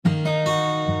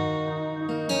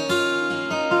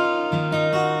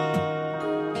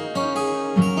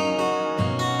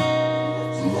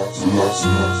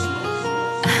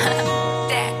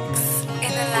Dex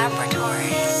in the laboratory.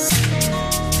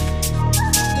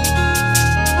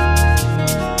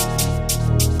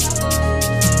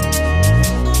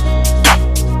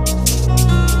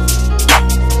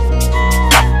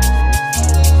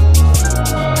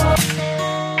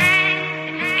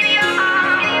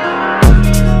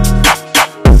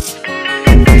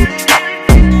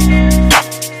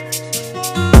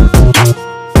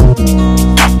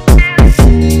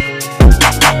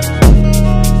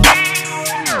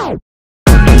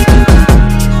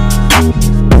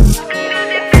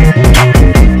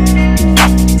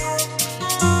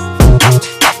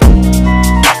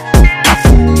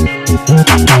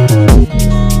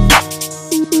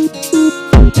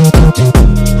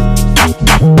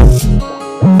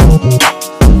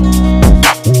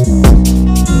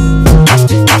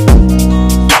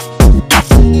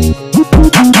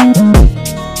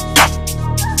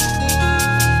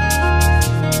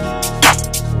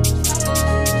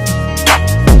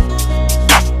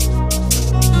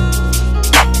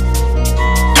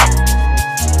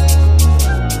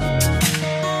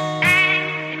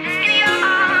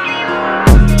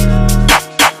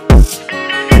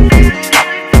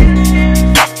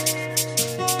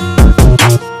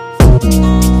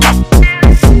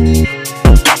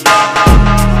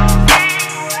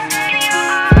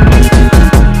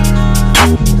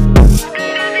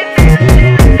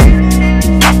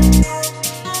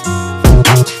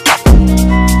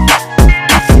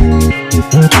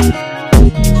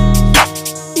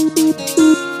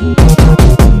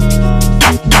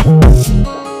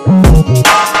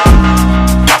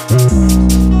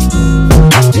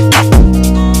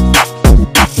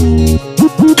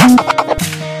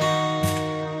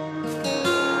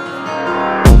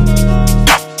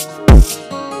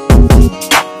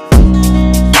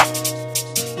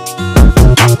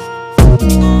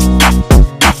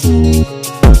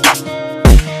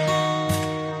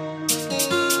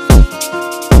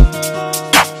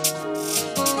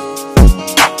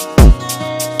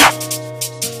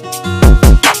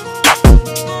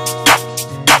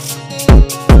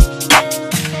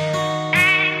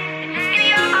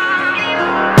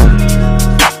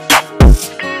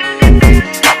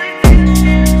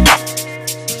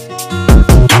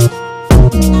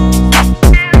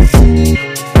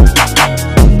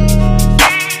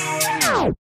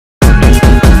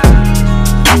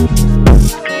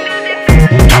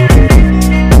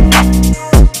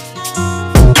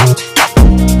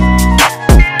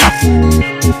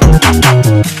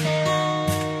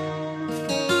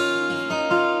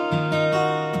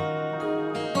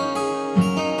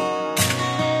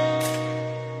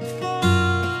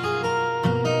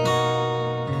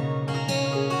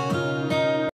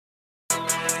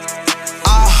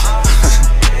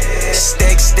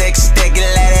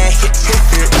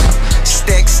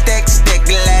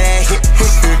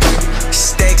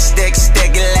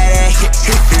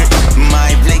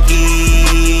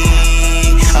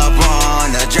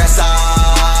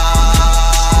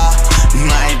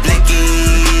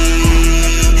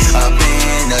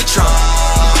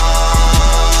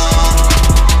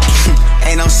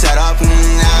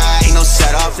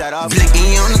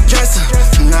 Blinky on the dresser,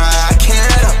 nah, I can't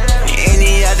let up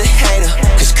any other hater,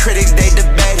 cause critics, they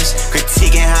debaters,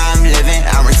 critiquing how I'm living.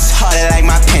 I'm retarded like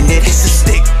my pendant. It's a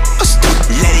stick,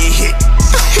 let it hit.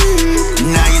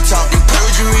 Now you talking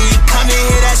perjury, come and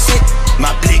hear that shit.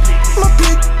 My blick,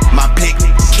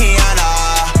 Kiana,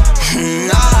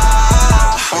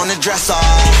 on the dresser.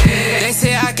 They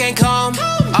say I can't come,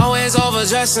 always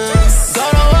overdressing.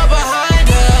 Don't know what behind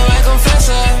her, like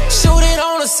confessor. Shoot it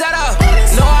on the setup,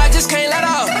 no, I just can't let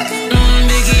up.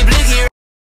 Biggie, blicky.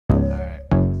 Alright,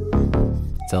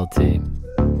 it's LT.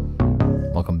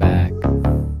 Welcome back.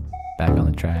 Back on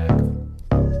the track.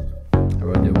 I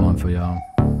wrote a new one for y'all.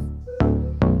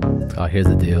 Oh, here's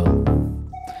the deal.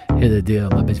 Here's the deal.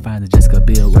 My bitch finds a Jessica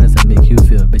Biel. What does that make you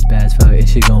feel? Bitch bad as fuck and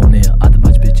she gon' nail. Out the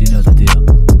much, bitch, you know the deal.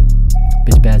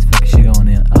 Bitch bad as fuck and she gon'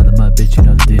 nail. Out the mud, bitch, you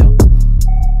know the deal.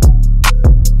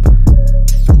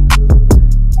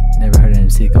 Never heard an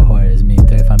MC go hard as me.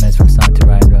 35 minutes from song to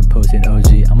ride, I'm posting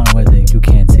OG. I'm on a wedding, you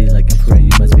can't see like Emperor,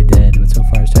 you must be dead. But so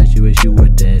far stretch, you wish you were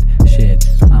dead. Shit,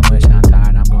 I'm wish I'm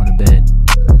tired, I'm going to bed.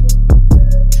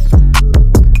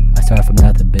 I started from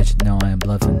nothing, bitch, no I ain't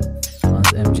bluffing. On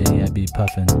this MJ, I be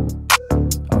puffin'.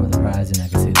 Over the horizon, I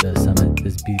can see the summit.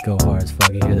 This beat go hard as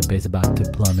fuck, you hear the bass about to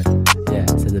plummet. Yeah,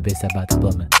 it says the bass about to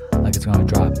plummet. Like it's gonna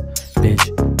drop. Bitch,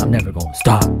 I'm never gonna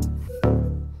stop.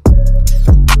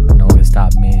 No one can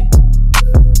stop me.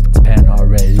 It's pan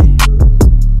already.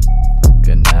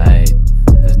 Good night.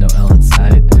 There's no L in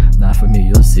sight. Not for me,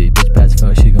 you'll see. Bitch bad as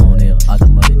fuck, she gon' kneel. Out the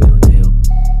money, middle deal.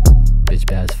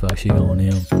 she on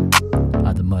him.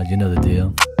 Out the mud, you know the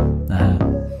deal.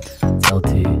 It's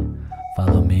LT,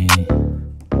 follow me.